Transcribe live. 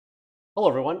Hello,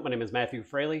 everyone. My name is Matthew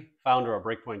Frailey, founder of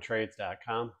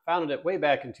BreakpointTrades.com. Founded it way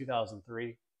back in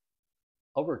 2003,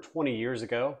 over 20 years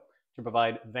ago, to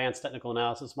provide advanced technical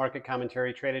analysis, market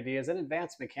commentary, trade ideas, and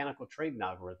advanced mechanical trading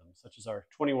algorithms, such as our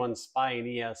 21 SPY and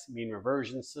ES mean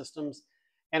reversion systems,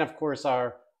 and of course,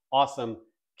 our awesome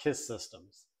KISS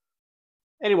systems.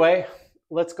 Anyway,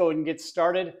 let's go and get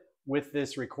started with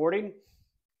this recording.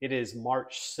 It is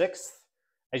March 6th.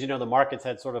 As you know, the markets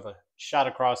had sort of a shot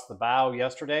across the bow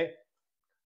yesterday.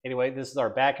 Anyway, this is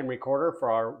our backend recorder for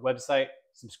our website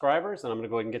subscribers, and I'm going to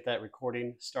go ahead and get that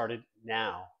recording started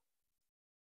now.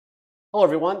 Hello,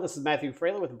 everyone. This is Matthew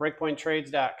Frailey with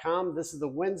BreakpointTrades.com. This is the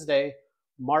Wednesday,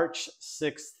 March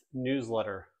 6th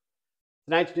newsletter.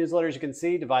 Tonight's newsletter, as you can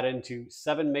see, divided into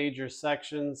 7 major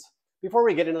sections. Before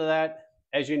we get into that,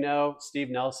 as you know,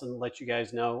 Steve Nelson let you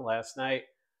guys know last night,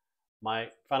 found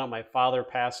out my father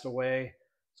passed away,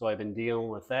 so I've been dealing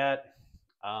with that.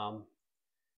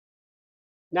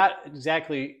 Not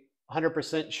exactly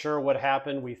 100% sure what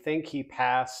happened. We think he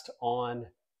passed on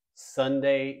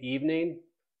Sunday evening.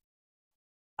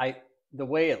 The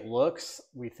way it looks,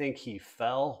 we think he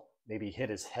fell, maybe hit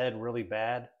his head really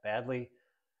badly.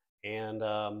 And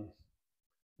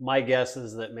my guess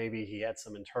is that maybe he had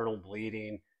some internal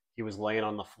bleeding. He was laying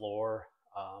on the floor.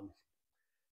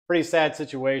 Pretty sad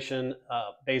situation.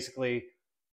 Basically,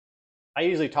 I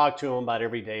usually talk to him about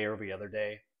every day or every other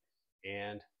day.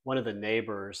 And one of the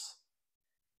neighbors,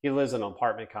 he lives in an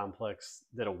apartment complex,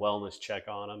 did a wellness check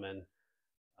on him, and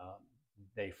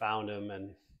they found him.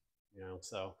 And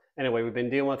so anyway, we've been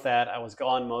dealing with that. I was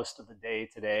gone most of the day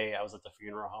today. I was at the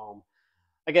funeral home.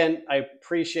 Again, I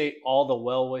appreciate all the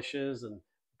well wishes and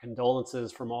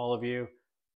condolences from all of you.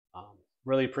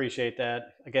 Really appreciate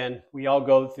that. Again, we all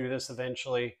go through this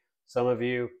eventually. Some of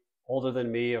you older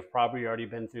than me have probably already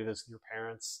been through this with your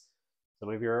parents. Some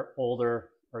of you are older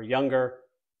or younger,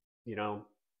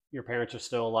 your parents are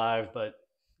still alive, but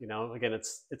again,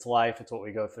 it's life. It's what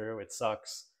we go through. It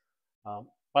sucks.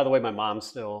 By the way, my mom's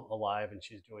still alive and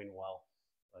she's doing well.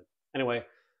 But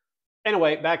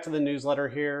anyway, back to the newsletter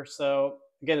here. So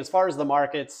again, as far as the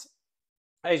markets,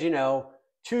 as you know,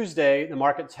 Tuesday, the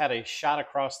markets had a shot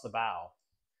across the bow.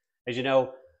 As you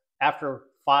know, after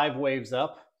 5 waves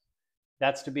up,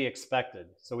 that's to be expected.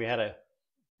 So we had a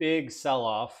big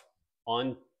sell-off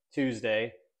on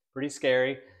Tuesday, pretty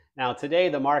scary. Now today,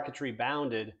 the markets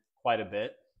rebounded quite a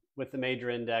bit, with the major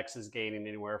indexes gaining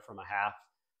anywhere from 0.5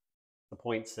 to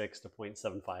 0.6 to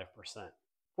 0.75%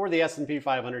 for the S&P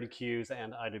 500 Qs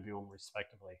and IWM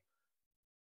respectively.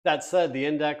 That said, the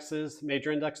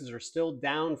major indexes are still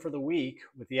down for the week,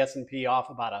 with the S&P off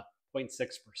about a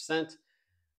 0.6%,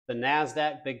 the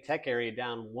NASDAQ big tech area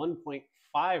down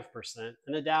 1.5%,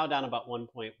 and the Dow down about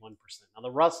 1.1%. Now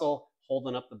the Russell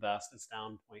holding up the best, it's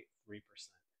down 0.3%.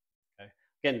 Okay.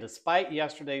 Again, despite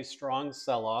yesterday's strong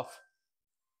sell-off,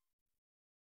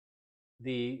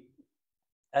 the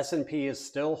S&P is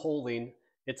still holding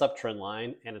its uptrend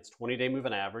line and its 20-day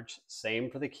moving average. Same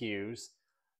for the Qs.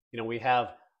 We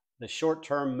have the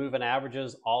short-term moving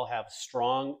averages all have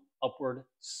strong upward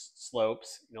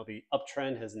slopes. The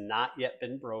uptrend has not yet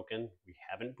been broken. We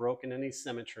haven't broken any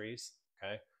symmetries.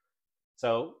 Okay.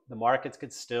 So the markets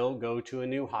could still go to a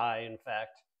new high. In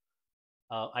fact,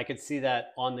 I could see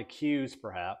that on the Qs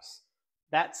perhaps.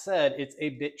 That said, it's a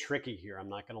bit tricky here. I'm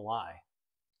not going to lie.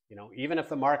 Even if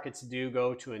the markets do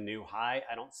go to a new high,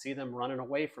 I don't see them running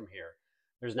away from here.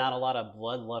 There's not a lot of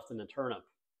blood left in the turnip,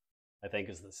 I think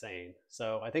is the saying.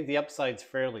 So I think the upside's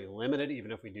fairly limited,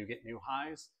 even if we do get new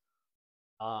highs.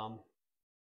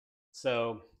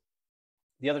 So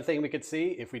the other thing we could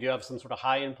see, if we do have some sort of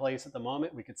high in place at the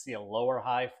moment, we could see a lower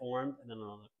high formed and then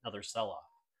another sell-off.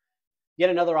 Yet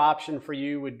another option for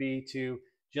you would be to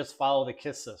just follow the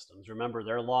KISS systems. Remember,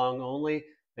 they're long only.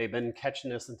 They've been catching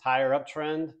this entire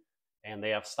uptrend, and they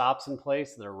have stops in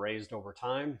place. They're raised over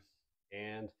time.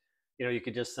 And you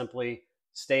could just simply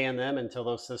stay in them until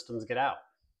those systems get out.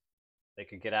 They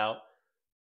could get out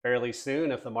fairly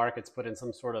soon if the market's put in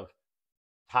some sort of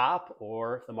top,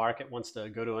 or if the market wants to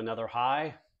go to another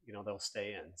high, they'll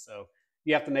stay in. So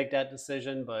you have to make that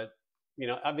decision, but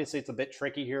obviously it's a bit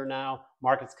tricky here now.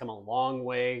 Markets come a long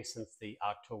way since the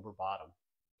October bottom.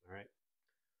 All right.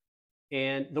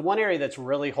 And the one area that's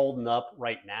really holding up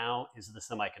right now is the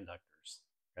semiconductors.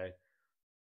 Okay.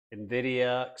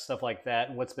 NVIDIA, stuff like that.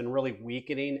 And what's been really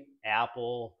weakening,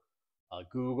 Apple,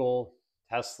 Google,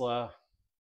 Tesla,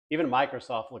 even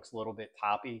Microsoft looks a little bit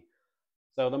toppy.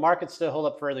 So the markets still hold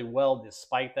up fairly well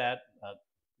despite that.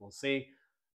 We'll see.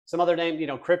 Some other names,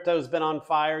 crypto's been on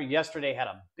fire. Yesterday had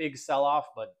a big sell-off,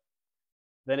 but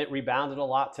then it rebounded a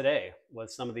lot today with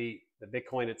some of the the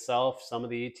Bitcoin itself, some of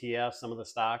the ETFs, some of the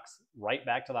stocks, right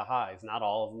back to the highs. Not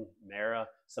all of them. Mara,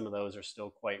 some of those are still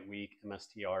quite weak.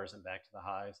 MSTRs and back to the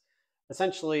highs.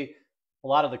 Essentially, a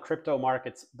lot of the crypto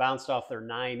markets bounced off their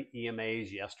 9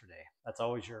 EMAs yesterday. That's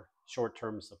always your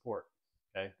short-term support.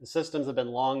 Okay, the systems have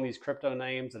been long these crypto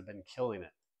names have been killing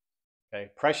it.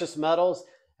 Okay, precious metals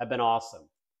have been awesome.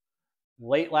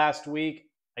 Late last week,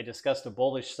 I discussed a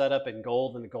bullish setup in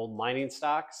gold and the gold mining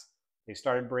stocks. They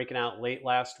started breaking out late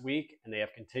last week, and they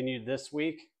have continued this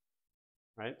week.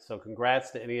 Right, so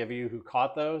congrats to any of you who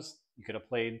caught those. You could have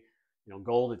played,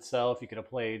 gold itself. You could have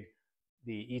played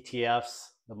the ETFs,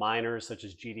 the miners such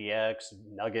as GDX,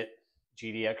 Nugget,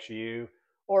 GDXU,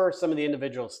 or some of the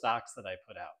individual stocks that I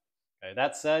put out. Okay,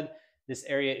 that said, this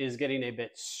area is getting a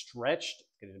bit stretched,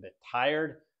 getting a bit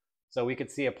tired, so we could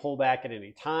see a pullback at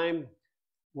any time.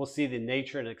 We'll see the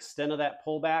nature and extent of that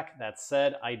pullback. That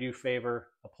said, I do favor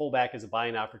a pullback as a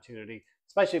buying opportunity,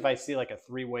 especially if I see like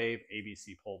a 3-wave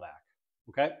ABC pullback.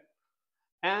 Okay,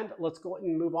 and let's go ahead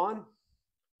and move on.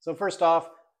 So first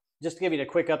off, just to give you a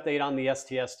quick update on the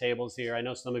STS tables here. I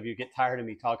know some of you get tired of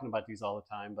me talking about these all the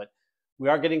time, but we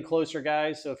are getting closer,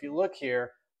 guys. So if you look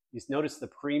here, you notice the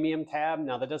premium tab.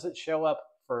 Now that doesn't show up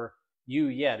for you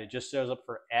yet. It just shows up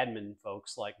for admin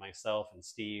folks like myself and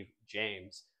Steve,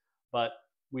 James. But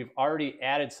we've already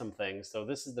added some things. So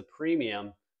this is the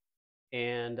premium.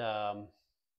 And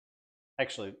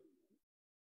actually,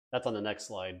 that's on the next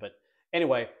slide. But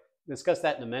anyway, discuss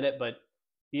that in a minute. But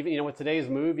even, with today's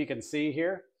move, you can see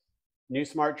here, new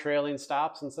smart trailing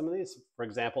stops in some of these. For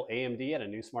example, AMD had a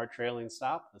new smart trailing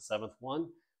stop, the 7th one,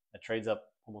 that trades up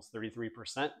almost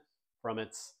 33% from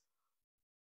its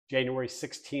January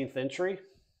 16th entry. It's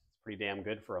pretty damn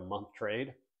good for a month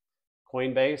trade.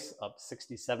 Coinbase up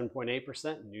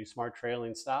 67.8%, new smart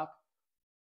trailing stop.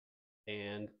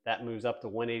 And that moves up to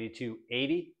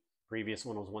 182.80. Previous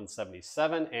one was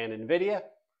 177. And NVIDIA,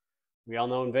 we all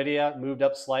know NVIDIA moved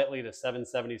up slightly to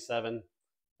 777.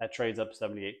 That trades up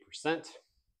 78%.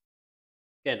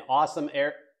 Again, awesome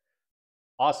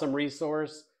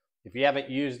resource. If you haven't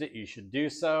used it, you should do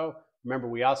so. Remember,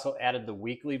 we also added the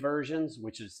weekly versions,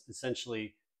 which is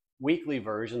essentially weekly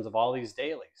versions of all these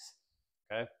dailies.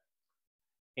 Okay.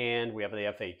 And we have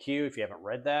the FAQ. If you haven't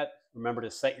read that, remember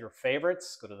to set your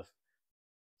favorites.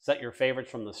 Set your favorites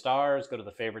from the stars, go to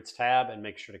the favorites tab, and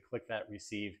make sure to click that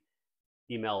receive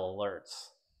email alerts.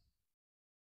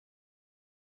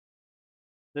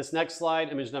 This next slide,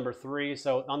 image number 3.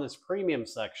 So on this premium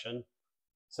section,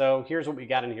 so here's what we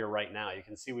got in here right now. You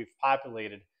can see we've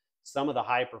populated some of the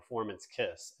high performance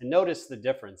KISS. And notice the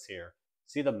difference here.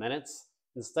 See the minutes?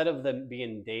 Instead of them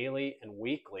being daily and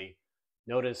weekly,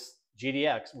 notice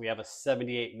GDX, we have a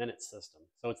 78-minute system.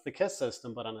 So it's the KISS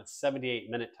system, but on a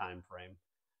 78-minute time frame.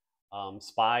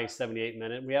 SPY,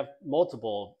 78-minute. We have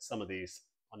multiple, some of these.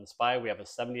 On the SPY, we have a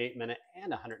 78-minute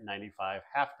and 195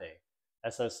 half-day.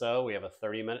 SSO, we have a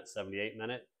 30-minute,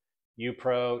 78-minute.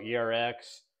 UPRO,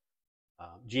 ERX,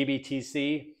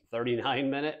 GBTC,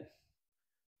 39-minute.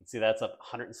 You can see that's up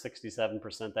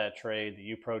 167% that trade.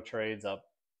 The UPRO trade's up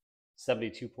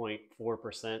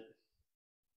 72.4%.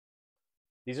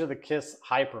 These are the KISS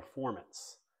high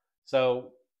performance.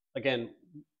 So again,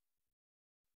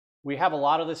 we have a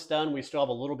lot of this done. We still have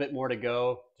a little bit more to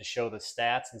go to show the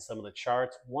stats and some of the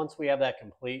charts. Once we have that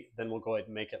complete, then we'll go ahead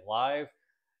and make it live,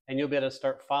 and you'll be able to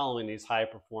start following these high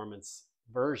performance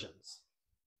versions.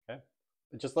 Okay,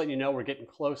 but just letting you know we're getting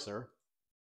closer.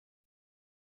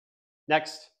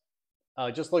 Next,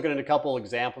 just looking at a couple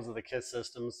examples of the KISS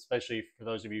systems, especially for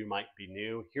those of you who might be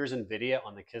new. Here's NVIDIA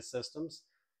on the KISS systems.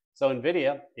 So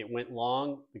NVIDIA, it went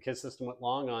long, the KISS system went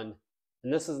long on,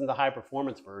 and this isn't the high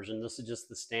performance version, this is just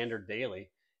the standard daily.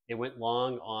 It went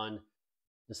long on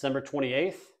December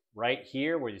 28th, right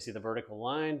here where you see the vertical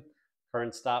line.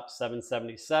 Current stop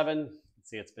 777. You can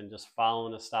see it's been just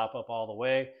following a stop up all the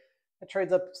way. It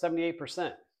trades up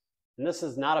 78%. And this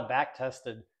is not a back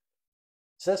tested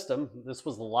system. This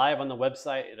was live on the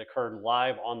website. It occurred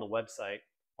live on the website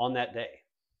on that day.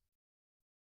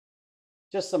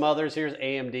 Just some others. Here's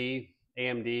AMD.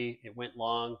 AMD, it went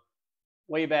long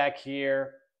way back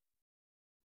here,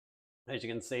 as you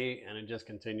can see, and it just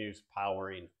continues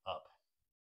powering up.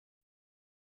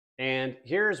 And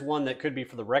here's one that could be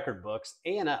for the record books,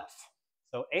 ANF.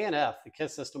 So ANF, the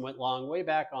KISS system went long way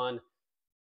back on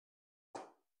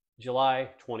July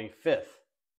 25th,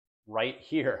 right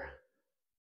here.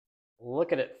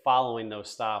 Look at it following those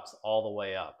stops all the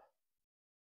way up.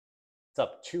 It's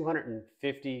up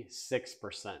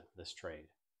 256% this trade.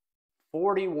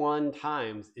 41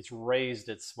 times it's raised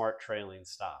its smart trailing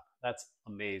stop. That's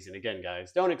amazing. Again,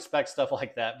 guys, don't expect stuff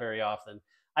like that very often.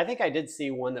 I think I did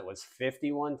see one that was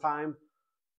 50 one time,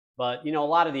 but a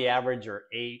lot of the average are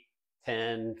 8,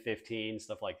 10, 15,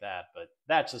 stuff like that. But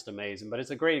that's just amazing. But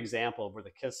it's a great example of where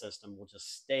the KISS system will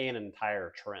just stay an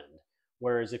entire trend.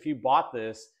 Whereas if you bought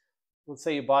this, let's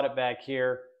say you bought it back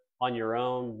here on your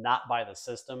own, not by the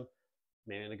system,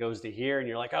 and it goes to here and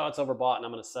you're like, oh, it's overbought and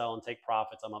I'm going to sell and take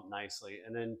profits. I'm up nicely.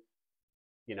 And then,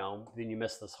 then you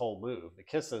miss this whole move. The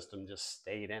KISS system just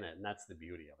stayed in it. And that's the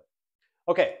beauty of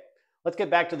it. Okay, let's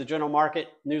get back to the general market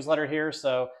newsletter here.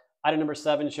 So item number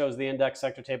 7 shows the index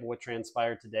sector table, what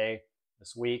transpired today,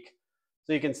 this week.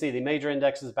 So you can see the major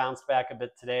indexes bounced back a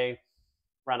bit today,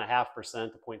 around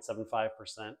 0.5% to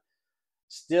 0.75%.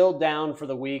 Still down for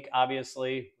the week,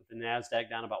 obviously, with the NASDAQ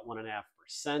down about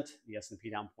 1.5%, the S&P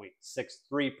down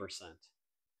 0.63%.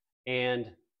 And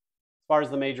as far as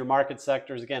the major market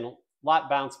sectors, again, a lot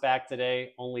bounced back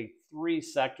today. Only 3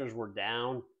 sectors were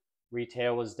down.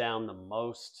 Retail was down the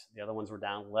most. The other ones were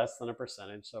down less than a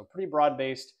percentage. So pretty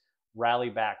broad-based rally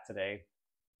back today.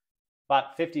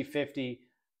 About 50-50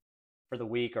 for the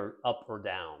week, or up or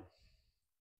down.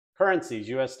 Currencies,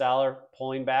 US dollar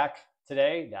pulling back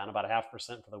today, down about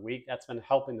 0.5% for the week. That's been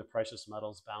helping the precious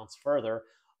metals bounce further,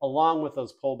 along with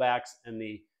those pullbacks in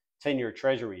the 10-year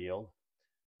treasury yield.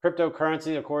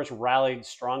 Cryptocurrency, of course, rallied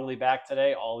strongly back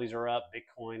today. All these are up,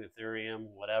 Bitcoin, Ethereum,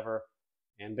 whatever.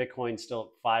 And Bitcoin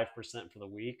still at 5% for the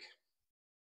week.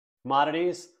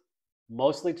 Commodities,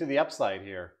 mostly to the upside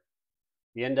here.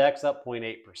 The index up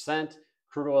 0.8%,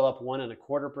 crude oil up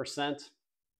 1.25%.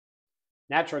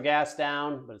 Natural gas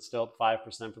down, but it's still up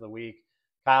 5% for the week.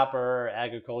 Copper,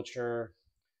 agriculture,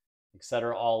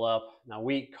 etc., all up. Now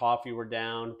wheat, coffee were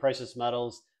down. Precious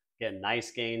metals, getting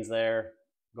nice gains there.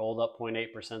 Gold up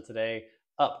 0.8% today,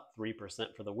 up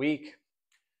 3% for the week.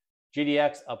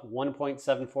 GDX up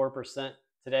 1.74%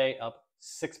 today, up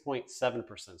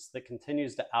 6.7%. So that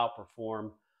continues to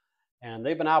outperform. And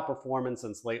they've been outperforming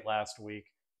since late last week.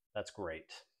 That's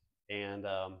great. And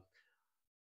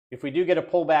if we do get a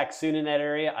pullback soon in that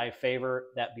area, I favor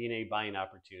that being a buying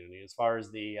opportunity. As far as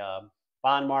the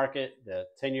bond market, the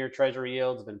 10-year treasury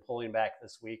yield has been pulling back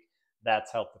this week.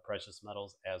 That's helped the precious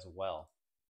metals as well.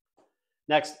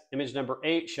 Next, image number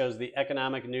 8 shows the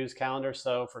economic news calendar.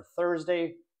 So for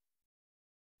Thursday,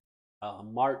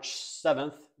 March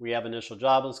 7th, we have initial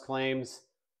jobless claims,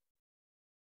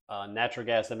 natural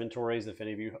gas inventories, if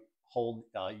any of you hold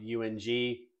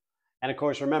UNG. And of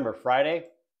course, remember, Friday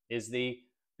is the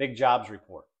big jobs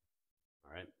report.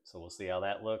 All right, so we'll see how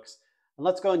that looks. And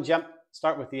let's go and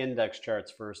start with the index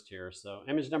charts first here. So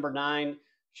image number 9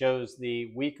 shows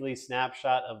the weekly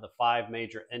snapshot of the 5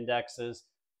 major indexes,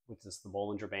 which is the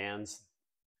Bollinger Bands,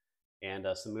 and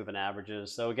some moving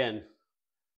averages. So again,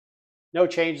 no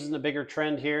changes in the bigger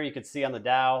trend here. You can see on the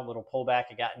Dow, a little pullback.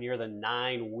 It got near the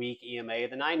 9-week EMA.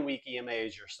 The 9-week EMA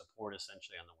is your support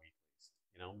essentially on the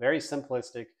weeklies. Very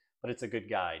simplistic, but it's a good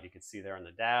guide. You can see there on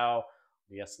the Dow,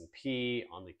 the S&P,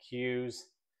 on the Qs.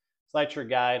 So that's your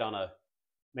guide on a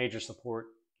major support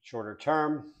shorter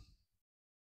term.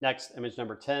 Next, image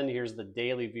number 10. Here's the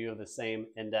daily view of the same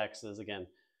indexes. Again,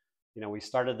 we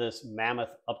started this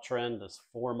mammoth uptrend, this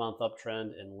 4-month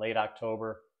uptrend in late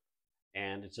October.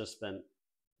 And it's just been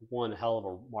one hell of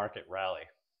a market rally.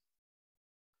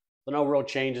 So no real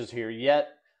changes here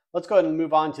yet. Let's go ahead and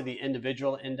move on to the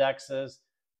individual indexes.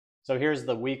 So here's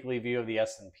the weekly view of the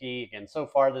S&P. Again, so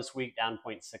far this week, down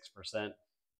 0.6%.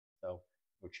 So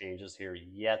no changes here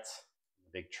yet.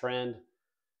 Big trend.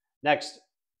 Next,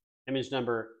 image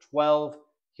number 12.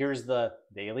 Here's the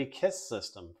daily KISS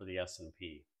system for the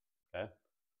S&P. Okay.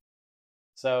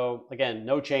 So again,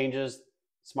 no changes.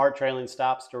 Smart trailing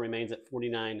stop still remains at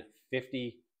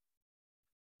 49.50.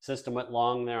 System went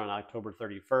long there on October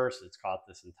 31st. It's caught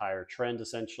this entire trend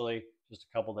essentially, just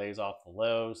a couple days off the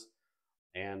lows,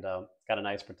 and it's got a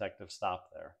nice protective stop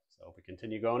there. So if we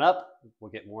continue going up,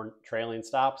 we'll get more trailing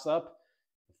stops up.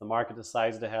 If the market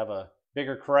decides to have a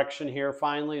bigger correction here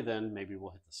finally, then maybe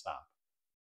we'll hit the stop.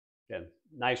 Again,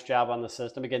 nice job on the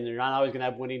system. Again, you're not always going to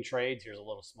have winning trades. Here's a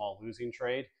little small losing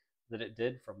trade that it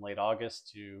did from late August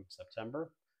to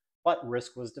September, but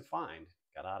risk was defined.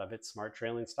 Got out of its smart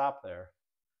trailing stop there.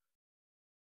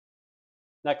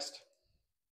 Next,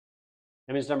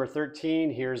 image number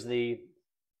 13. Here's the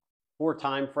 4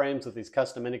 time frames with these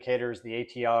custom indicators, the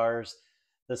ATRs,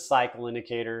 the cycle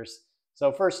indicators.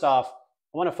 So first off,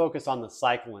 I want to focus on the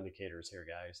cycle indicators here,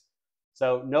 guys.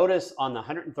 So notice on the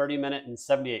 130-minute and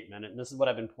 78-minute, and this is what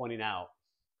I've been pointing out,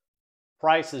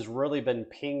 price has really been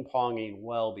ping-ponging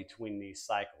well between these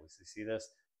cycles. You see this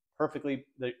perfectly?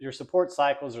 Your support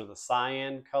cycles are the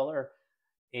cyan color,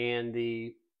 and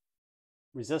the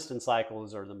resistance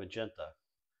cycles are the magenta.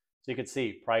 So you can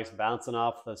see price bouncing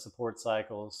off the support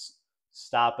cycles,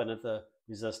 stopping at the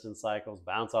resistance cycles,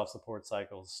 bounce off support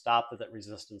cycles, stopped at that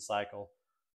resistance cycle.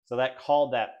 So that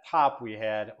called that top we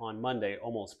had on Monday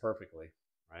almost perfectly,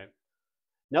 right?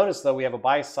 Notice though, we have a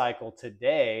buy cycle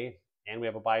today and we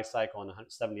have a buy cycle on the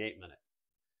 78-minute.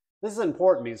 This is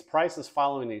important because price is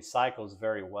following these cycles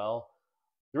very well.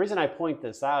 The reason I point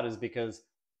this out is because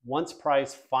once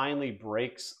price finally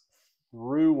breaks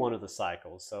through one of the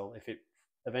cycles, so if it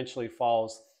eventually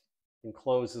falls and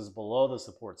closes below the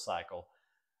support cycle,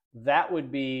 that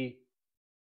would be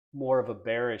more of a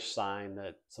bearish sign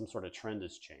that some sort of trend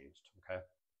has changed, okay?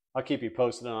 I'll keep you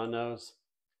posted on those.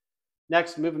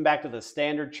 Next, moving back to the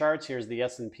standard charts, here's the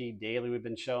S&P daily we've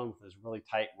been showing with this really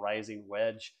tight rising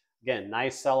wedge. Again,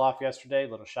 nice sell-off yesterday,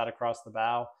 little shot across the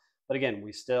bow. But again,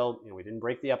 we still, we didn't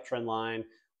break the uptrend line.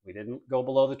 We didn't go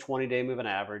below the 20-day moving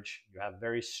average. You have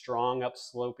very strong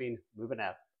upsloping moving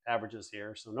averages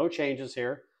here, so no changes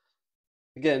here.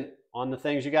 Again, on the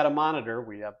things you got to monitor,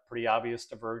 we have pretty obvious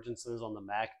divergences on the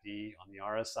MACD, on the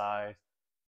RSI.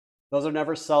 Those are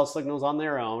never sell signals on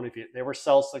their own. If they were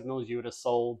sell signals, you would have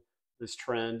sold this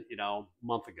trend, a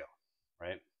month ago,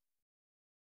 right?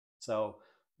 So,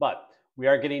 but we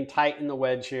are getting tight in the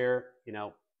wedge here.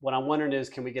 What I'm wondering is,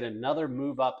 can we get another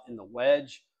move up in the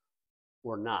wedge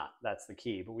or not? That's the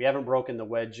key. But we haven't broken the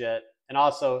wedge yet. And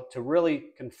also, to really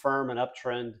confirm an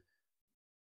uptrend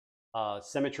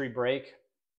symmetry break,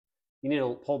 you need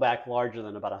to pull back larger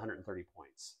than about 130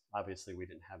 points. Obviously, we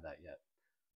didn't have that yet.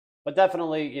 But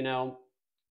definitely,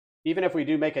 even if we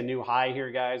do make a new high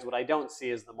here, guys, what I don't see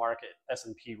is the market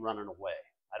S&P running away.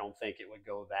 I don't think it would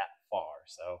go that far.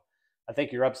 So I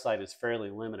think your upside is fairly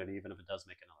limited, even if it does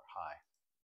make another high.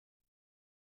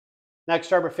 Next,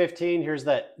 chart number 15, here's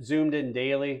that zoomed in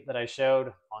daily that I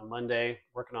showed on Monday,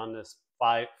 working on this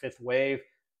fifth wave.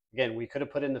 Again, we could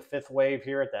have put in the fifth wave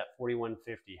here at that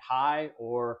 4150 high,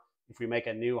 or if we make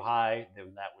a new high,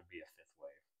 then that would be a fifth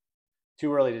wave.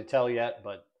 Too early to tell yet,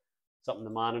 but something to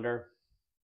monitor.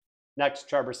 Next,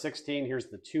 chart number 16, here's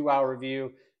the 2-hour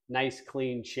view. Nice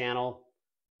clean channel.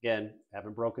 Again,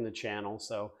 haven't broken the channel.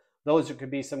 So those could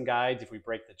be some guides. If we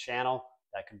break the channel,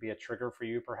 that could be a trigger for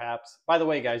you perhaps. By the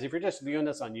way, guys, if you're just viewing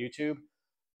this on YouTube,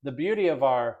 the beauty of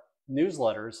our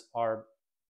newsletters, our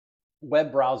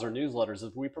web browser newsletters,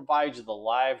 is we provide you the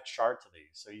live chart to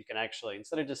these. So you can actually,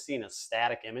 instead of just seeing a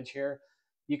static image here,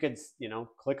 you could,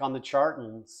 click on the chart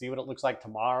and see what it looks like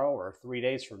tomorrow or 3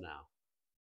 days from now.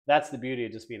 That's the beauty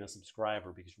of just being a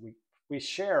subscriber, because we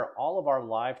share all of our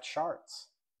live charts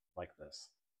like this.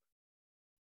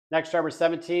 Next, chart number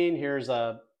 17, here's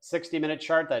a 60-minute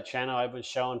chart, that channel I was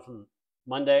showing from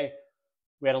Monday.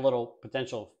 We had a little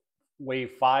potential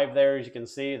wave 5 there, as you can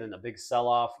see, then a big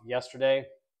sell-off yesterday.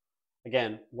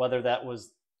 Again, whether that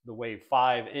was the wave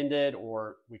 5 ended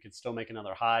or we could still make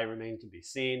another high remains to be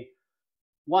seen.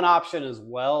 One option as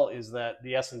well is that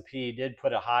the S&P did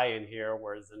put a high in here,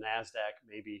 whereas the NASDAQ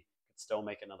maybe could still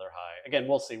make another high. Again,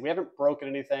 we'll see. We haven't broken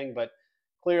anything, but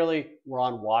clearly we're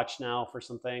on watch now for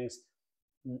some things.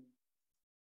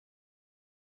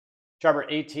 Chart number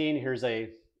 18, here's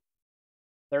a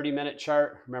 30-minute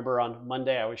chart. Remember on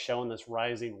Monday I was showing this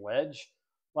rising wedge?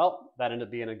 Well, that ended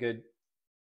up being a good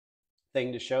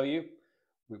thing to show you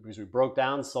because we broke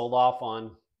down, sold off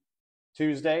on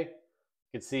Tuesday.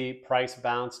 You can see price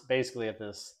bounced basically at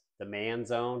this demand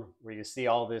zone where you see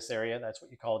all this area. That's what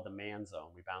you call a demand zone.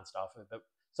 We bounced off of it, but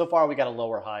so far we got a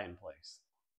lower high in place.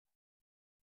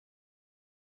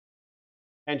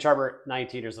 And chart number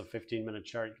 19 is a 15-minute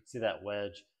chart. You can see that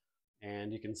wedge,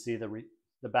 and you can see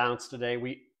the bounce today.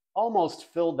 We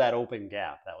almost filled that open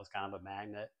gap. That was kind of a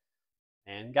magnet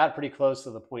and got pretty close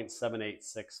to the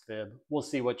 0.786 fib. We'll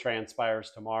see what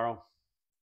transpires tomorrow.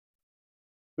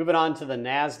 Moving on to the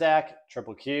NASDAQ,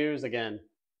 triple Qs. Again,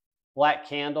 black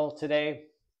candle today.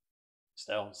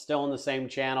 Still in the same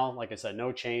channel. Like I said,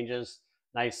 no changes.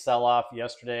 Nice sell-off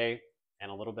yesterday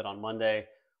and a little bit on Monday.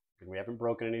 We haven't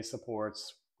broken any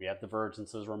supports. We have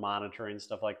divergences we're monitoring,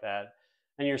 stuff like that.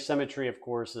 And your symmetry, of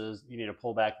course, is you need to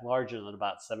pull back larger than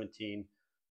about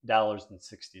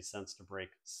 $17.60 to break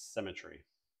symmetry.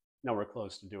 Nowhere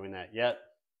close to doing that yet.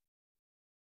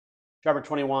 Chart number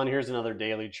 21, here's another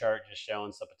daily chart just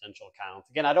showing some potential counts.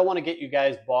 Again, I don't want to get you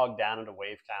guys bogged down into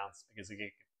wave counts because it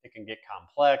can get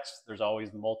complex. There's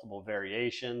always multiple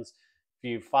variations.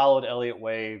 If you followed Elliott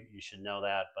Wave, you should know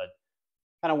that. But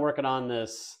kind of working on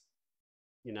this,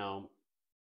 we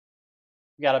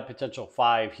got a potential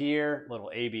 5 here,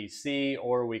 little ABC,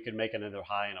 or we could make another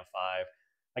high in a 5.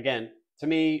 Again, to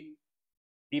me,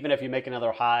 even if you make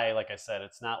another high, like I said,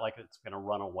 it's not like it's going to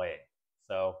run away.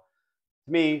 So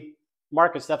to me,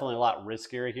 market's definitely a lot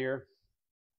riskier here.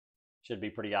 should be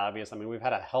pretty obvious. I mean, we've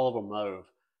had a hell of a move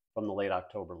from the late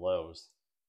October lows.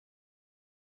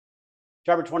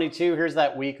 Chart number 22, here's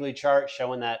that weekly chart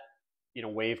showing that,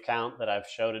 wave count that I've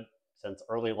showed it since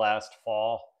early last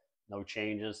fall. No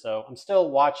changes. So I'm still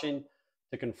watching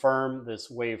to confirm this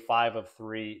wave 5 of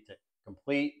 3 to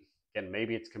complete. Again,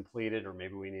 maybe it's completed or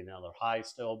maybe we need another high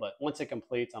still. But once it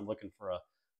completes, I'm looking for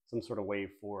some sort of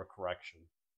wave 4 correction.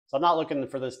 So I'm not looking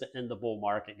for this to end the bull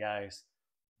market, guys.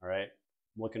 All right.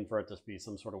 I'm looking for it to be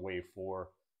some sort of wave 4,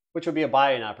 which would be a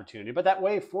buying opportunity. But that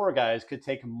wave 4, guys, could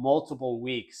take multiple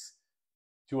weeks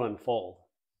to unfold.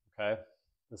 Okay.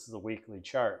 This is a weekly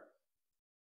chart.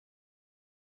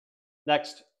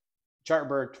 Next, chart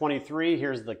number 23.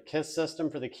 Here's the KISS system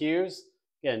for the Qs.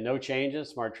 Again, no changes.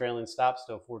 Smart trailing stop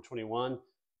still 421.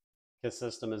 KISS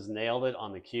system has nailed it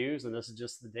on the Qs, and this is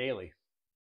just the daily.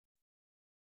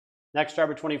 Next, chart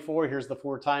number 24. Here's the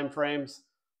 4 time frames.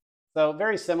 So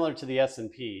very similar to the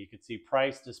S&P. You could see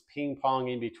price just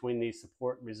ping-ponging between these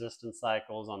support and resistance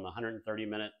cycles on the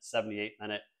 130-minute,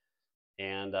 78-minute,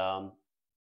 and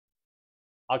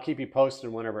I'll keep you posted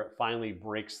whenever it finally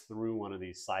breaks through one of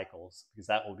these cycles, because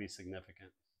that will be significant.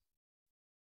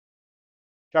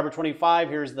 Chart number 25,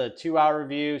 here's the 2-hour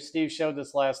view. Steve showed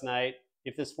this last night.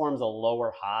 If this forms a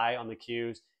lower high on the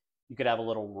Qs, you could have a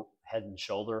little head and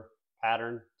shoulder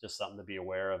pattern, just something to be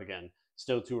aware of. Again,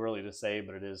 still too early to say,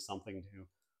 but it is something to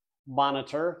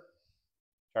monitor.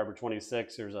 Chart number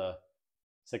 26, here's a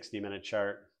 60-minute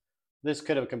chart. This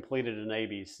could have completed an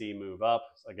ABC move up.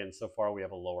 Again, so far we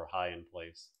have a lower high in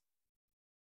place.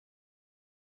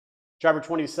 Chart number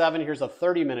 27, here's a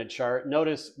 30-minute chart.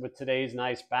 Notice with today's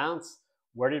nice bounce,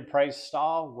 where did price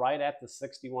stall? Right at the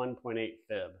 61.8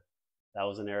 fib. That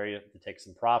was an area to take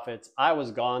some profits. I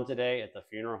was gone today at the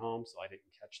funeral home, so I didn't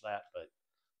catch that. But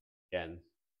again,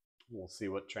 we'll see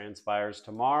what transpires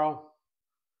tomorrow.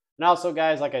 And also,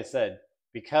 guys, like I said,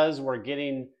 because we're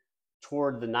getting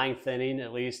toward the 9th inning,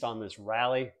 at least on this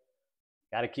rally,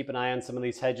 got to keep an eye on some of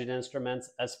these hedged instruments.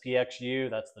 SPXU,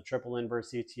 that's the triple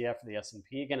inverse ETF for the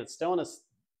S&P. Again, it's still in a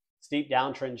steep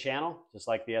downtrend channel, just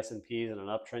like the S&P is in an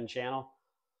uptrend channel.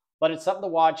 But it's something to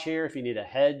watch here if you need a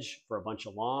hedge for a bunch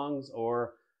of longs,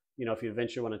 or if you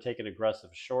eventually want to take an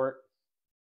aggressive short.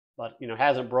 But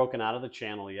hasn't broken out of the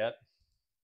channel yet.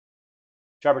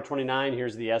 Chart number 29,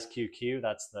 here's the SQQ.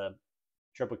 That's the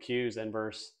triple Q's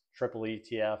inverse triple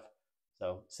ETF.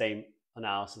 So same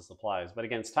analysis applies. But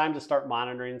again, it's time to start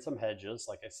monitoring some hedges,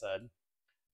 like I said.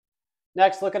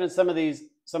 Next, looking at some of the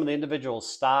individual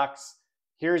stocks.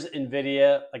 Here's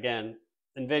NVIDIA. Again,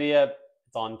 NVIDIA,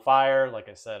 it's on fire. Like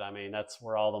I said, I mean, that's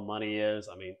where all the money is.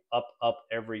 I mean, up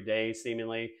every day,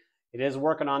 seemingly. It is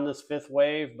working on this 5th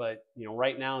wave, but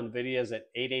right now NVIDIA is at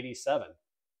 887.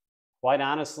 Quite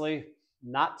honestly,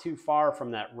 not too far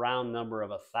from that round number of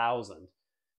 1,000.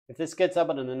 If this gets up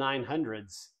into the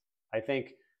 900s, I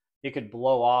think it could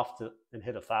blow off and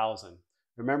hit 1,000.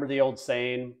 Remember the old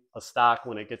saying, a stock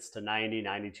when it gets to $90,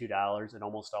 $92, it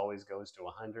almost always goes to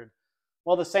 100.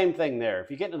 Well, the same thing there.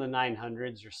 If you get into the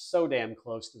 900s, you're so damn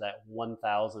close to that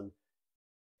 1,000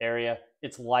 area,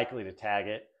 it's likely to tag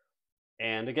it.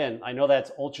 And again, I know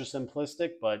that's ultra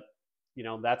simplistic, but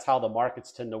that's how the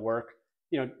markets tend to work.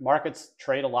 Markets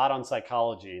trade a lot on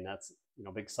psychology, and that's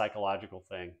a big psychological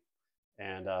thing,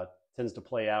 and tends to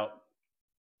play out.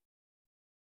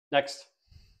 Next,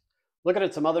 looking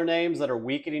at some other names that are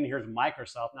weakening. Here's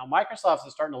Microsoft. Now, Microsoft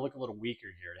is starting to look a little weaker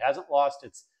here. It hasn't lost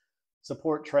its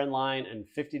support trend line and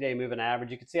 50-day moving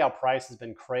average. You can see how price has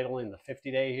been cradling the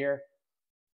 50-day here.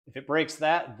 If it breaks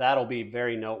that, that'll be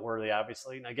very noteworthy,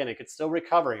 obviously. And again, it could still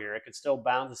recover here. It could still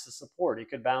bounce. This is support. It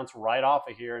could bounce right off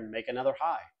of here and make another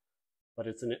high. But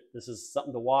this is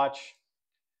something to watch.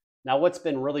 Now, what's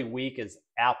been really weak is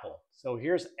Apple. So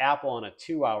here's Apple on a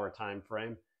 2-hour time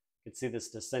frame. You can see this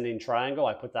descending triangle.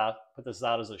 I put this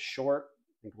out as a short,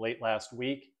 I think late last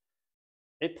week.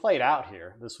 It played out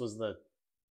here. This was the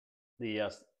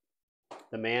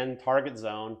demand target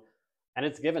zone, and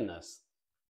it's given this.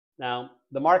 Now,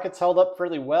 the market's held up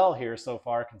fairly well here so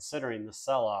far, considering the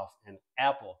sell-off in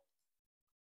Apple.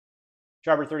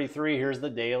 Chart number 33, here's the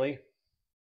daily.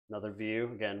 Another view.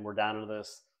 Again, we're down into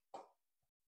this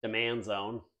demand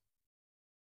zone.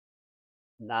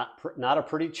 Not a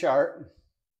pretty chart.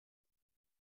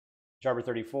 Chart number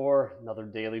 34, another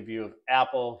daily view of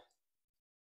Apple.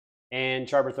 And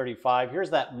chart number 35, here's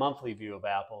that monthly view of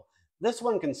Apple. This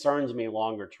one concerns me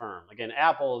longer term. Again,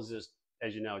 Apple is just,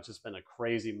 as you know, it's just been a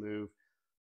crazy move.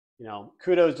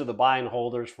 Kudos to the buy and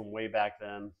holders from way back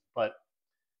then. But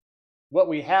what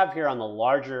we have here on the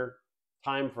larger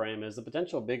time frame is the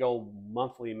potential big old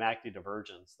monthly MACD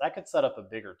divergence. That could set up a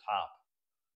bigger top.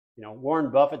 Warren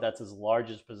Buffett, that's his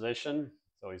largest position,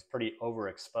 so he's pretty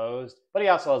overexposed, but he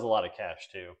also has a lot of cash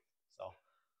too. So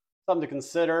something to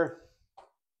consider.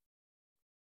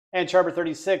 And chart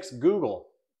 36, Google.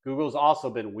 Google's also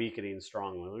been weakening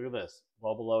strongly. Look at this,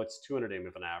 well below its 200-day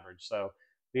moving average. So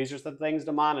these are some things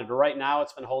to monitor. Right now,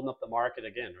 it's been holding up the market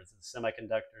again. It's the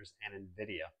semiconductors and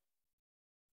NVIDIA.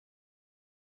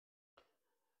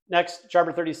 Next,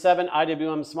 chart 37,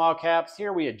 IWM small caps.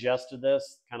 Here we adjusted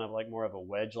this, kind of like more of a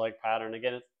wedge-like pattern.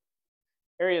 Again,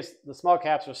 the small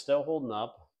caps are still holding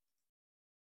up.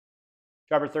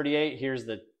 Chart 38, here's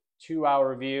the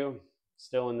 2-hour view.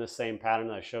 Still in the same pattern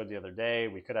that I showed the other day.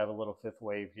 We could have a little fifth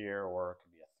wave here, or it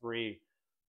could be a 3.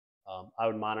 I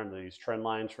would monitor these trend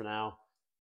lines for now.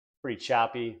 Pretty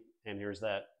choppy. And here's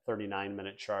that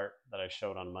 39-minute chart that I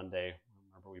showed on Monday.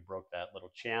 Remember, we broke that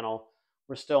little channel.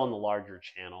 We're still in the larger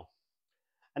channel.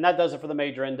 And that does it for the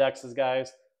major indexes,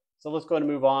 guys. So let's go ahead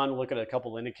and move on. Look at a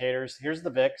couple indicators. Here's the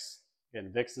VIX.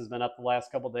 Again, VIX has been up the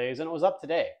last couple of days, and it was up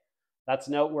today. That's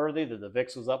noteworthy that the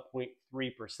VIX was up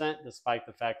 0.3%, despite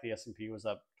the fact the S&P was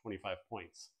up 25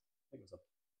 points. I think it was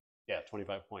up,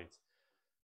 25 points.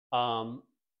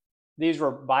 These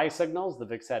were buy signals. The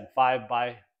VIX had 5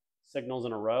 buy signals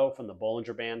in a row from the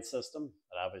Bollinger Band system.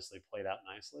 That obviously played out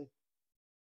nicely.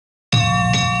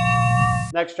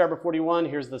 Next, chart 41,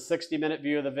 here's the 60-minute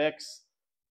view of the VIX.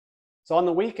 So on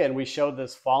the weekend, we showed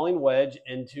this falling wedge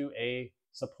into a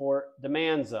support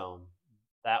demand zone.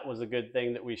 That was a good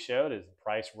thing that we showed, as the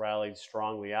price rallied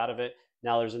strongly out of it.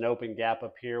 Now there's an open gap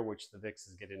up here, which the VIX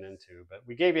is getting into. But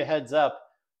we gave you a heads up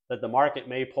that the market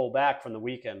may pull back from the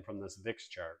weekend from this VIX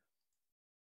chart.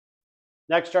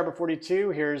 Next, chart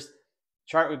 42, here's the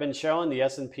chart we've been showing, the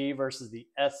S&P versus the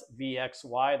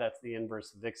SVXY. That's the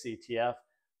inverse VIX ETF.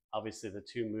 Obviously, the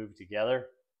two move together.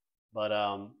 But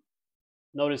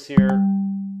notice here,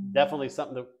 definitely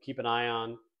something to keep an eye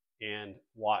on and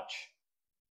watch.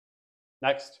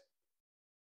 Next,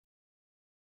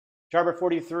 chart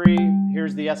 43,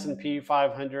 here's the S&P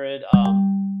 500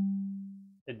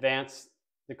 advanced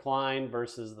decline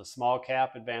versus the small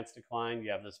cap advanced decline.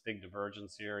 You have this big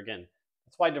divergence here. Again,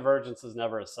 that's why divergence is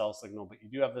never a sell signal, but you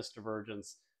do have this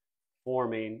divergence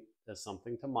forming as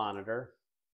something to monitor.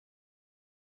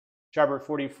 Chart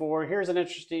 44, here's an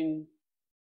interesting,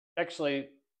 actually,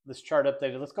 this chart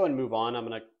updated. Let's go and move on. I'm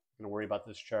not going to worry about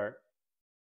this chart.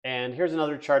 And here's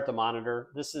another chart to monitor.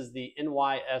 This is the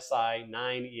NYSI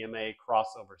 9 EMA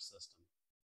crossover system.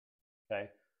 Okay.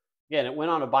 Again, it went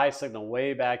on a buy signal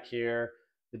way back here,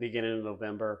 the beginning of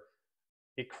November.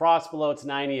 It crossed below its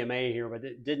 9 EMA here, but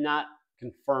it did not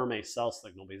confirm a sell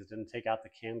signal because it didn't take out the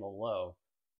candle low.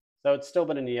 So it's still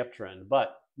been in the uptrend.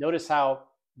 But notice how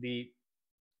the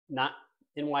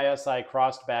NYSI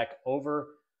crossed back over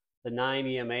the 9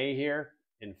 EMA here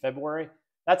in February.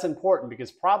 That's important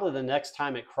because probably the next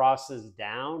time it crosses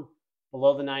down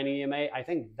below the 9 EMA, I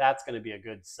think that's going to be a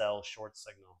good sell short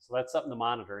signal. So that's something to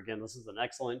monitor. Again, this is an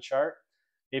excellent chart.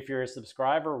 If you're a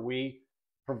subscriber, we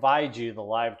provide you the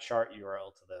live chart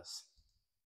URL to this.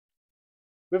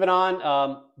 Moving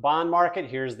on, bond market.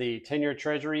 Here's the 10-year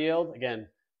Treasury yield. Again,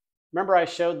 remember I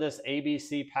showed this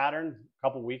ABC pattern a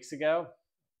couple weeks ago?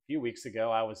 A few weeks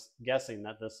ago, I was guessing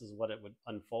that this is what it would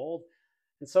unfold.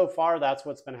 And so far, that's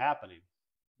what's been happening.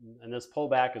 And this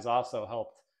pullback has also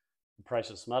helped the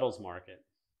precious metals market.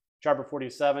 Chart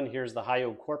 47, here's the high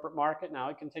yield corporate market. Now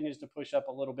it continues to push up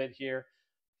a little bit here,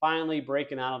 finally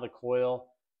breaking out of the coil.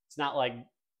 It's not like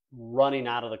running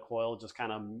out of the coil, just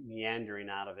kind of meandering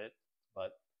out of it.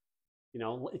 But,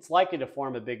 it's likely to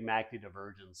form a big MACD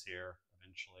divergence here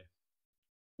eventually.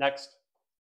 Next.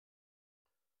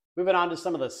 Moving on to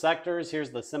some of the sectors.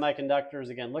 Here's the semiconductors.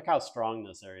 Again, look how strong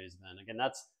this area has been. Again,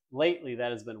 lately,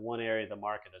 that has been one area of the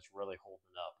market that's really holding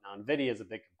up. Now, NVIDIA is a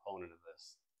big component of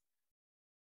this.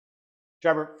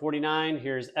 Chart 49,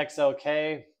 here's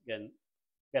XLK. Again,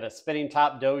 got a spinning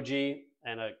top doji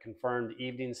and a confirmed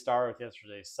evening star with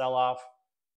yesterday's sell-off.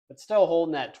 But still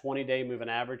holding that 20-day moving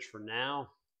average for now.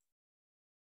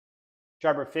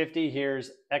 Chart 50,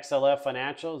 here's XLF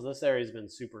Financials. This area has been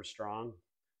super strong.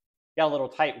 Got a little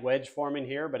tight wedge forming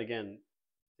here, but again,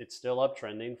 it's still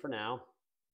uptrending for now.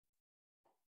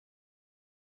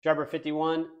 Chart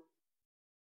 51,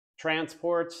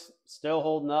 transports still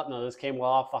holding up. Now this came well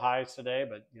off the highs today,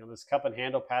 but this cup and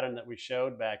handle pattern that we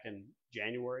showed back in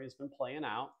January has been playing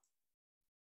out.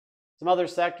 Some other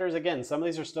sectors, again, some of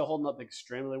these are still holding up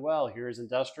extremely well. Here's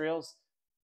industrials,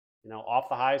 off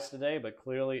the highs today, but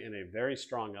clearly in a very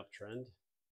strong uptrend.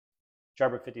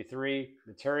 Chart 53,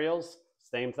 materials,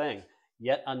 same thing.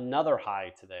 Yet another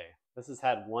high today. This has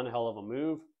had one hell of a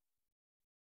move.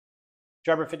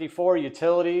 Jabber 54,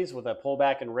 utilities, with a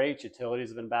pullback in rates. Utilities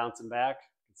have been bouncing back.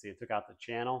 You can see it took out the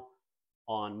channel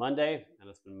on Monday, and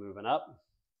it's been moving up.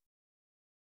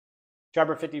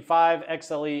 Jabber 55,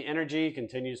 XLE Energy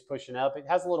continues pushing up. It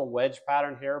has a little wedge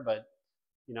pattern here, but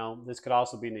you know, this could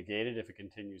also be negated if it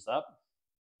continues up.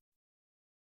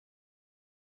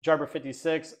 Jabber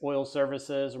 56, oil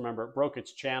services. Remember, it broke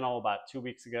its channel about 2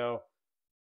 weeks ago.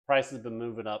 Price has been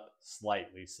moving up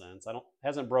slightly since.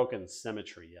 Hasn't broken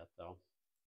symmetry yet though.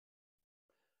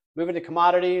 Moving to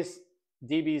commodities,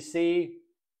 DBC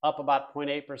up about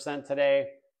 0.8% today.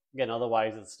 Again,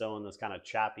 otherwise it's still in this kind of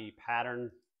choppy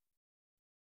pattern.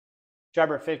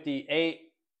 Jabber 58,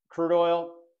 crude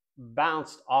oil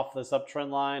bounced off this uptrend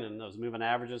line and those moving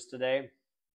averages today.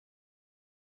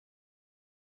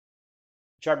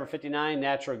 Jabber 59,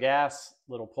 natural gas,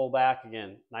 little pullback.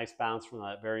 Again, nice bounce from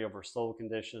that very oversold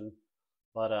condition.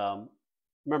 But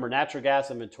remember, natural gas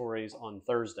inventories on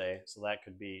Thursday, so that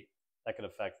could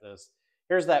affect this.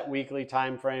 Here's that weekly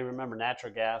time frame. Remember,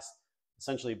 natural gas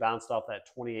essentially bounced off that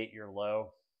 28-year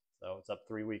low. So it's up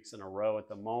 3 weeks in a row at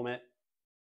the moment.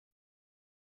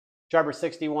 Jabber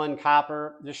 61,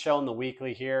 copper, just showing the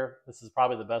weekly here. This is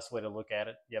probably the best way to look at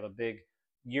it. You have a big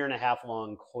 1.5-year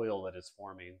long coil that is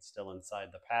forming still inside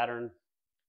the pattern.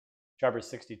 Jabber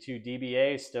 62,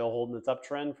 DBA, still holding its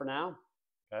uptrend for now.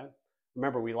 Okay.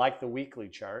 Remember, we like the weekly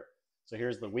chart. So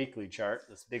here's the weekly chart,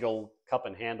 this big old cup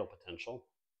and handle potential.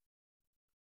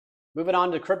 Moving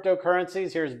on to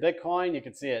cryptocurrencies, here's Bitcoin. You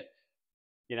can see it,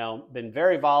 you know, been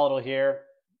very volatile here.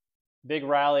 Big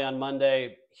rally on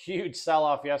Monday, huge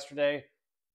sell-off yesterday,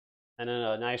 and then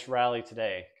a nice rally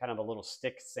today. Kind of a little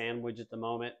stick sandwich at the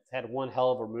moment. It's had one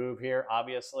hell of a move here,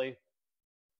 obviously.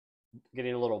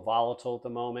 Getting a little volatile at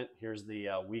the moment. Here's the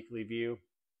weekly view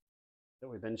that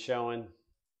we've been showing.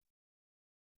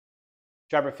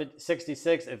 Jabber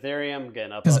 66, Ethereum,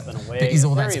 again, up and away. There is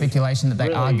all that speculation that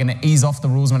they are going to ease off the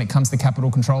rules when it comes to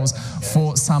capital controls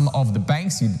for some of the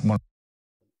banks.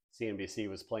 CNBC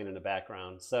was playing in the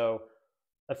background. So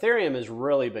Ethereum has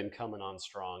really been coming on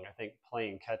strong. I think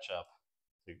playing catch up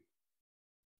to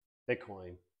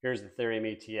Bitcoin. Here's the Ethereum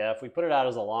ETF. We put it out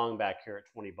as a long back here at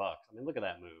 20 bucks. I mean, look at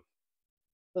that move.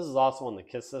 This is also on the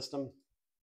KISS system.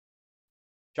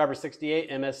 Jabber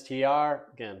 68, MSTR.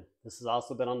 Again, this has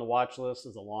also been on the watch list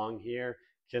as a long here.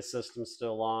 KISS system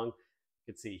still long.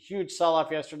 You can see huge sell-off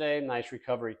yesterday, nice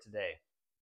recovery today.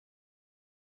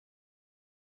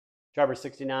 Jabber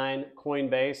 69,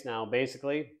 Coinbase. Now,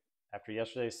 basically, after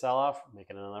yesterday's sell-off,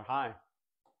 making another high.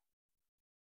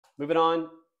 Moving on,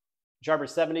 Jabber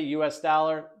 70, US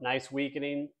dollar. Nice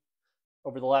weakening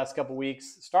over the last couple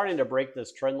weeks. Starting to break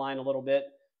this trend line a little bit.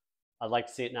 I'd like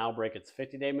to see it now break its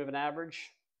 50-day moving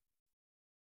average.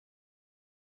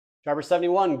 Jabber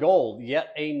 71, gold.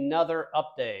 Yet another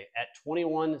update at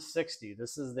 2160.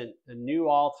 This is the new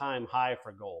all-time high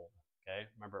for gold. Okay,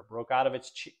 remember it broke out of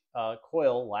its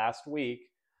coil last week,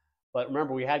 but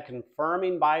remember we had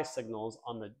confirming buy signals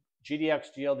on the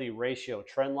GDX-GLD ratio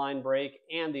trend line break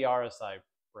and the RSI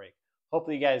break.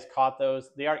 Hopefully you guys caught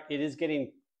those. It is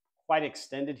getting quite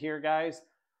extended here, guys.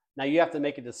 Now you have to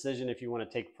make a decision if you want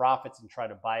to take profits and try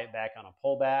to buy it back on a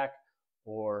pullback,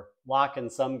 or lock in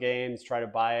some gains, try to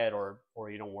buy it, or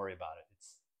you don't worry about it.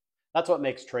 That's what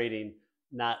makes trading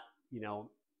not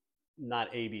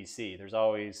ABC. There's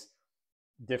always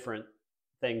different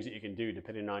things that you can do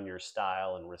depending on your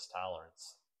style and risk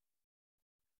tolerance.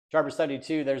 Jabber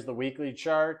 72, there's the weekly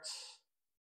chart.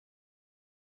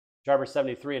 Jabber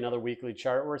 73, another weekly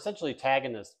chart. We're essentially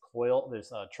tagging this coil,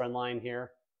 this trend line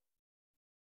here.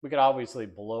 We could obviously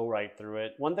blow right through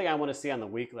it. One thing I want to see on the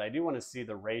weekly, I do want to see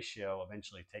the ratio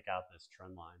eventually take out this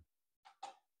trend line.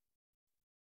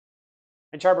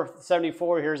 And Jabber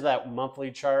 74, here's that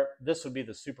monthly chart. This would be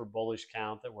the super bullish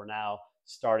count that we're now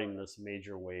starting this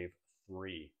major wave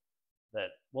 3 that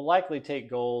will likely take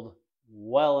gold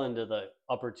well into the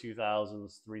upper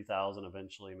 2000s, 3000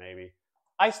 eventually maybe.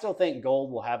 I still think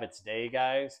gold will have its day,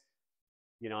 guys.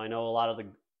 You know, I know a lot of the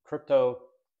crypto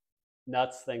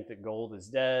nuts think that gold is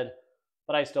dead,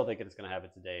 but I still think it's going to have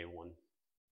its day one,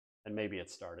 and maybe it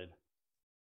started.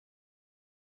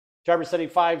 Jabber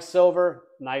 75, silver,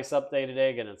 nice update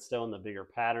today. Again, it's still in the bigger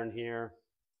pattern here.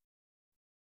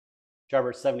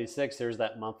 Jabber 76, here's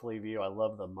that monthly view. I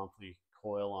love the monthly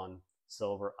coil on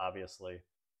silver, obviously.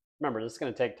 Remember, this is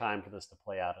going to take time for this to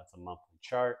play out. It's a monthly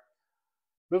chart.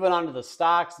 Moving on to the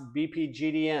stocks,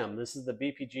 BPGDM. This is the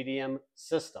BPGDM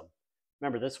system.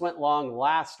 Remember, this went long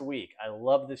last week. I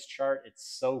love this chart. It's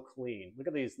so clean. Look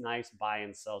at these nice buy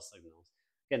and sell signals.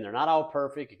 Again, they're not all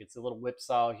perfect. You can see a little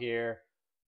whipsaw here.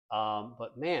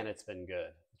 But man, it's been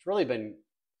good. It's really been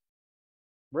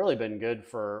good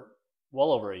for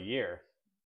well over a year.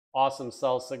 Awesome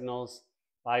sell signals,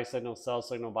 buy signal, sell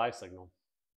signal, buy signal.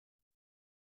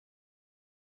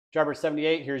 Driver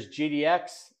 78, here's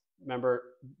GDX. Remember,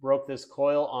 broke this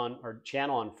coil on our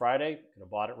channel on Friday. Could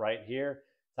have bought it right here.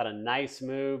 It's had a nice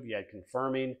move. You had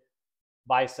confirming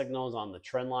buy signals on the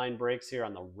trend line breaks here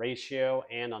on the ratio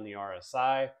and on the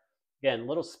RSI. Again,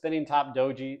 little spinning top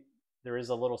doji. There is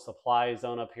a little supply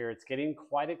zone up here. It's getting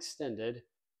quite extended.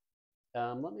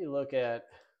 Let me look at,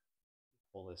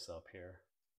 pull this up here.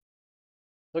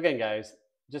 So again, guys,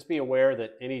 just be aware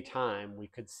that any time we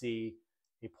could see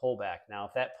a pullback. Now,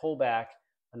 if that pullback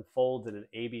unfolds in an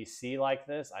ABC like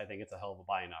this, I think it's a hell of a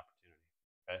buying opportunity.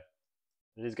 Okay,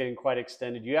 it is getting quite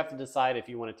extended. You have to decide if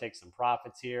you want to take some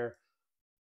profits here,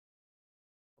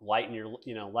 lighten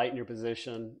your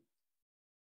position,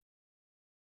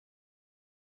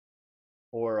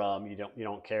 or you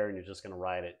don't care and you're just going to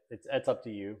ride it. It's up to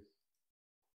you.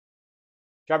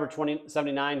 Driver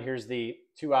 2079, here's the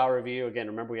 2-hour view. Again,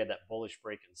 remember we had that bullish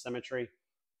break in symmetry.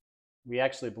 We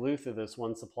actually blew through this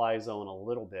one supply zone a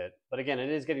little bit, but again, it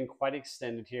is getting quite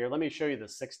extended here. Let me show you the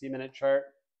 60-minute chart.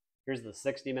 Here's the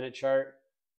 60-minute chart.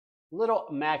 Little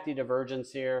MACD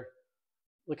divergence here.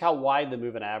 Look how wide the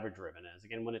moving average ribbon is.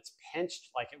 Again, when it's pinched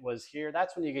like it was here,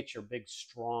 that's when you get your big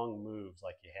strong moves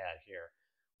like you had here.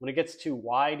 When it gets too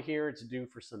wide here, it's due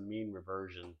for some mean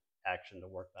reversion action to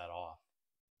work that off.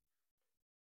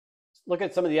 Look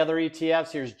at some of the other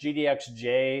ETFs. Here's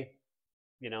GDXJ.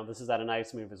 This is at a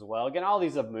nice move as well. Again, all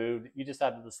these have moved. You just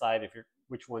have to decide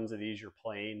which ones of these you're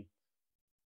playing.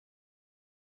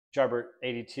 Charbert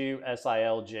 82,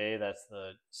 SILJ, that's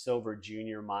the silver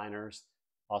junior miners.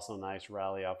 Also nice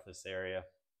rally off this area.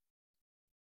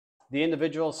 The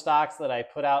individual stocks that I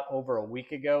put out over a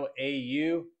week ago,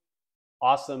 AU,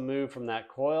 awesome move from that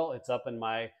coil. It's up in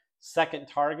my second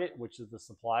target, which is the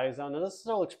supply zone. Now this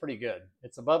still looks pretty good.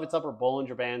 It's above its upper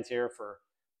Bollinger Bands here for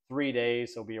 3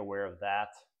 days, so be aware of that.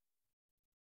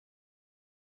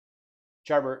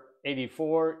 Charbert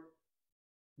 84,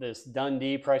 this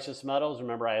Dundee Precious Metals.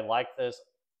 Remember, I liked this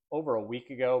over a week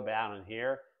ago down in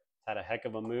here. It's had a heck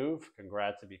of a move.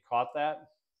 Congrats if you caught that.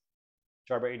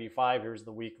 Charbert 85, here's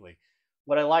the weekly.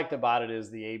 What I liked about it is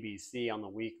the ABC on the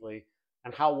weekly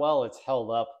and how well it's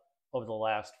held up over the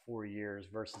last 4 years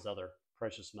versus other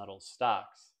precious metals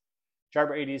stocks.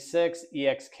 Charbert 86,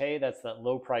 EXK, that's that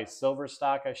low price silver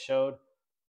stock I showed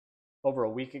over a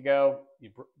week ago.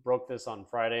 You broke this on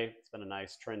Friday. It's been a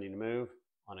nice trending move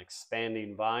on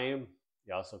expanding volume.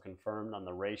 You also confirmed on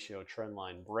the ratio trend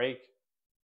line break.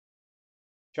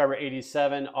 Charbert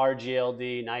 87,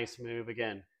 RGLD, nice move.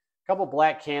 Again, a couple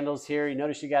black candles here. You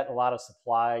notice you got a lot of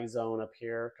supply zone up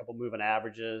here, a couple moving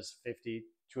averages, 50,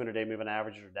 200-day moving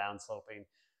averages are down sloping.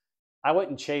 I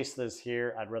wouldn't chase this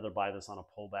here. I'd rather buy this on a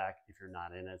pullback if you're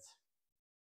not in it.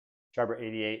 Charbert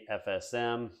 88,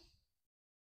 FSM,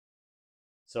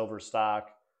 silver stock.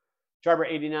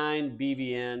 Charbert 89,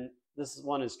 BVN. This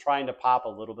one is trying to pop a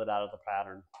little bit out of the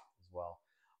pattern as well.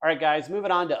 All right, guys,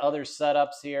 moving on to other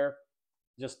setups here.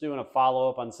 Just doing a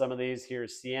follow-up on some of these.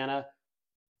 Here's Sienna.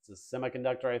 It's a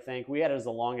semiconductor, I think. We had it as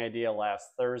a long idea last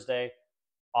Thursday.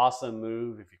 Awesome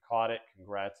move if you caught it.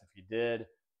 Congrats if you did.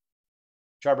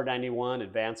 Charbert 91,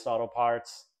 Advanced Auto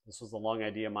Parts. This was the long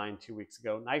idea of mine 2 weeks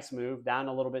ago. Nice move. Down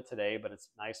a little bit today, but it's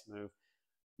a nice move.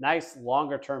 Nice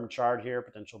longer-term chart here.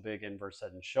 Potential big inverse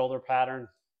head and shoulder pattern.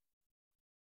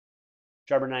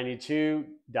 Charbert 92,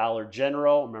 Dollar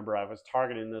General. Remember, I was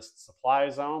targeting this supply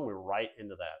zone. We're right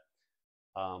into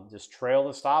that. Just trail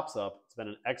the stops up. It's been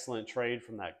an excellent trade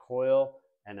from that coil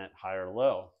and that higher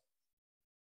low.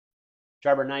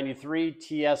 Charbert 93,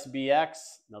 TSBX,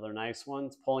 another nice one.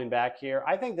 It's pulling back here.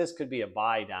 I think this could be a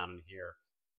buy down in here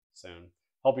soon.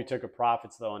 Hope you took a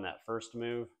profits, though, on that first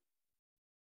move.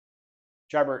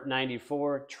 Charbert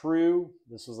 94, True.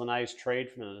 This was a nice trade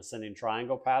from an ascending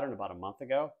triangle pattern about a month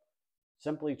ago.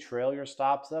 Simply trail your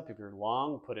stops up. If you're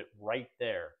long, put it right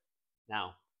there.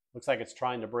 Now, looks like it's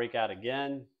trying to break out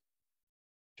again.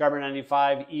 Charbert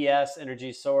 95, ES,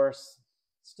 Energy Source.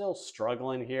 Still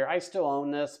struggling here. I still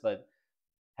own this, but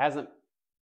hasn't,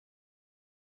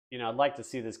 I'd like to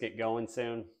see this get going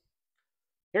soon.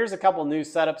 Here's a couple new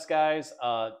setups, guys.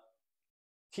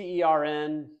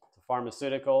 TERN, it's a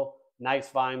pharmaceutical. Nice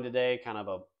volume today, kind of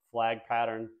a flag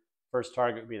pattern. First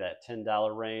target would be that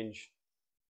 $10 range.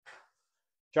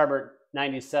 Charbert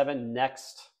 97,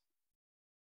 Next.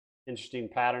 Interesting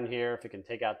pattern here, if it can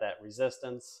take out that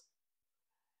resistance.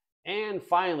 And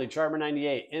finally, Charbert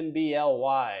 98,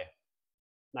 MBLY.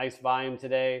 Nice volume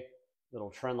today. Little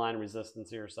trend line resistance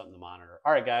here, something to monitor.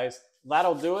 All right, guys,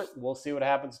 that'll do it. We'll see what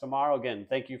happens tomorrow. Again,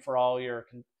 thank you for all your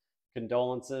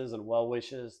condolences and well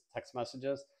wishes, text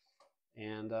messages.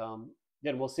 And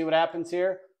again, we'll see what happens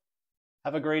here.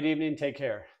 Have a great evening. Take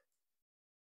care.